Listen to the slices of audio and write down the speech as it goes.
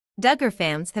Duggar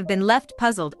fans have been left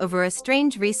puzzled over a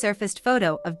strange resurfaced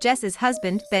photo of Jessa's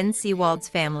husband Ben Seewald's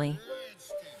family.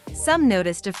 Some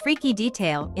noticed a freaky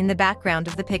detail in the background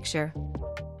of the picture.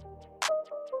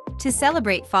 To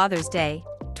celebrate Father's Day,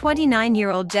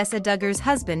 29-year-old Jessa Duggar's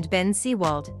husband Ben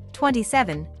Seewald,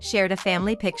 27, shared a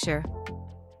family picture.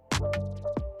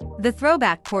 The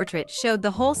throwback portrait showed the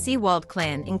whole Seewald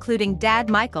clan, including Dad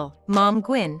Michael, Mom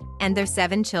Guinn, and their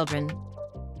 7 children.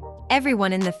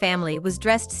 Everyone in the family was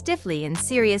dressed stiffly in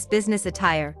serious business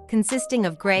attire, consisting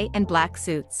of gray and black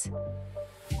suits.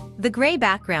 The gray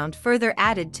background further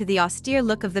added to the austere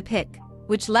look of the pic,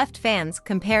 which left fans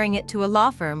comparing it to a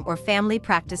law firm or family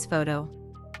practice photo.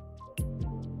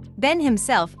 Ben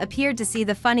himself appeared to see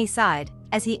the funny side,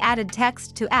 as he added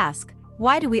text to ask,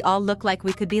 "Why do we all look like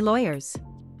we could be lawyers?"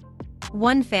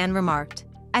 One fan remarked,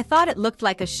 "I thought it looked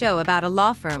like a show about a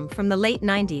law firm from the late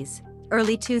 90s,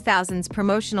 early 2000s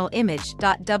promotional image.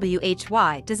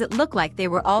 Why does it look like they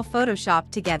were all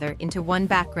photoshopped together into one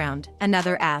background?"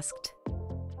 another asked.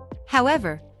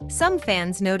 However, some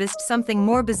fans noticed something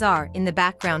more bizarre in the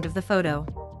background of the photo.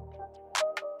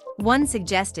 One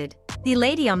suggested, "The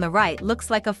lady on the right looks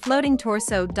like a floating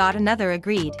torso." Another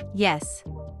agreed, "Yes.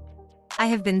 I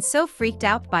have been so freaked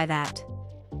out by that."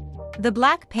 The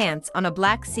black pants on a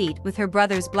black seat with her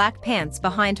brother's black pants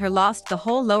behind her lost the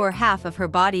whole lower half of her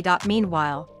body.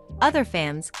 Meanwhile, other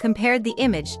fans compared the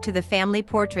image to the family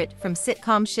portrait from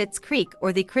sitcom Schitt's Creek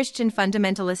or the Christian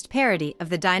fundamentalist parody of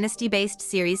the Dynasty-based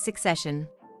series Succession.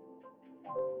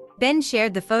 Ben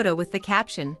shared the photo with the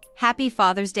caption, "Happy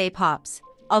Father's Day, Pops,"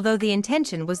 although the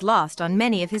intention was lost on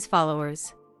many of his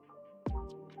followers.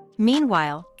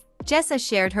 Meanwhile, Jessa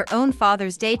shared her own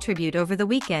Father's Day tribute over the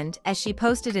weekend as she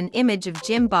posted an image of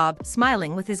Jim Bob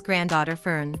smiling with his granddaughter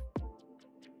Fern.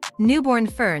 Newborn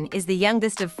Fern is the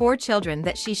youngest of 4 children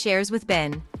that she shares with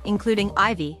Ben, including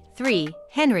Ivy, 3,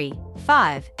 Henry,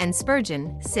 5, and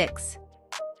Spurgeon, 6.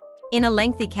 In a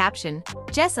lengthy caption,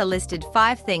 Jessa listed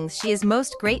 5 things she is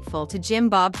most grateful to Jim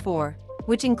Bob for,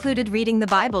 which included reading the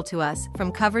Bible to us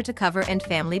from cover to cover and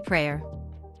family prayer.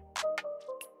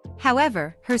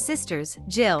 However, her sisters,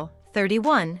 Jill,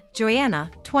 31,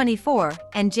 Joanna, 24,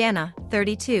 and Jana,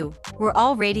 32, were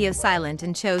all radio silent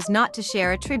and chose not to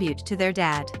share a tribute to their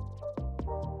dad.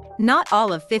 Not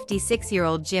all of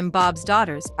 56-year-old Jim Bob's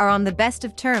daughters are on the best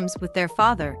of terms with their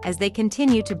father as they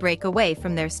continue to break away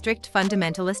from their strict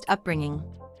fundamentalist upbringing.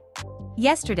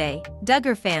 Yesterday,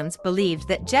 Duggar fans believed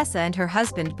that Jessa and her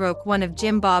husband broke one of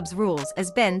Jim Bob's rules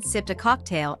as Ben sipped a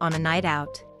cocktail on a night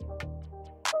out.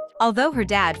 Although her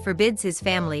dad forbids his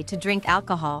family to drink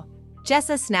alcohol,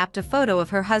 Jessa snapped a photo of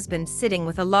her husband sitting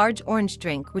with a large orange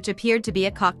drink which appeared to be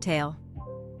a cocktail.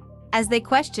 As they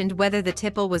questioned whether the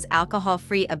tipple was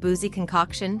alcohol-free, a boozy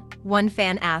concoction, one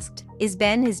fan asked, "Is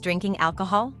Ben drinking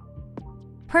alcohol?"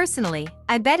 "Personally,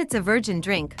 I bet it's a virgin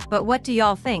drink, but what do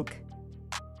y'all think?"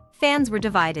 Fans were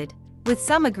divided, with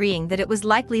some agreeing that it was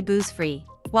likely booze-free,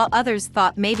 while others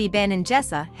thought maybe Ben and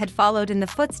Jessa had followed in the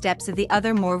footsteps of the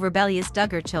other more rebellious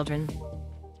Duggar children.